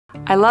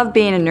I love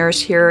being a nurse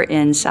here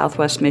in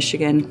Southwest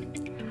Michigan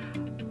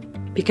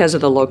because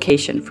of the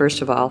location,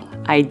 first of all.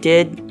 I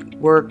did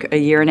work a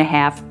year and a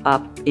half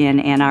up in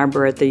Ann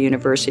Arbor at the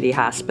University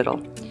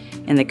Hospital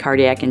in the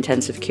cardiac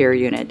intensive care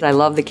unit. I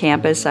love the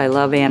campus, I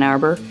love Ann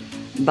Arbor,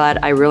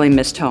 but I really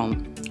missed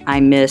home. I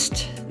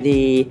missed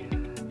the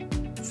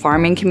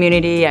farming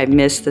community, I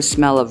missed the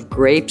smell of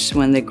grapes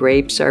when the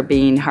grapes are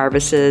being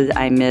harvested,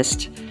 I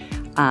missed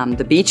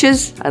the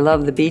beaches. I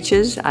love the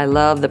beaches. I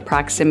love the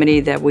proximity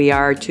that we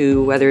are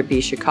to, whether it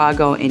be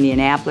Chicago,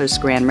 Indianapolis,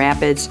 Grand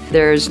Rapids.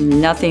 There's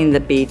nothing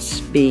that beats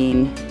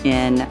being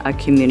in a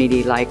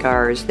community like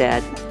ours,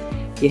 that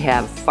you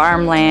have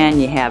farmland,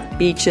 you have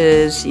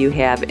beaches, you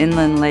have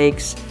inland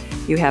lakes,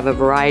 you have a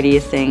variety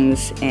of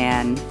things,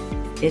 and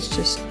it's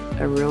just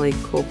a really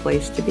cool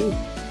place to be.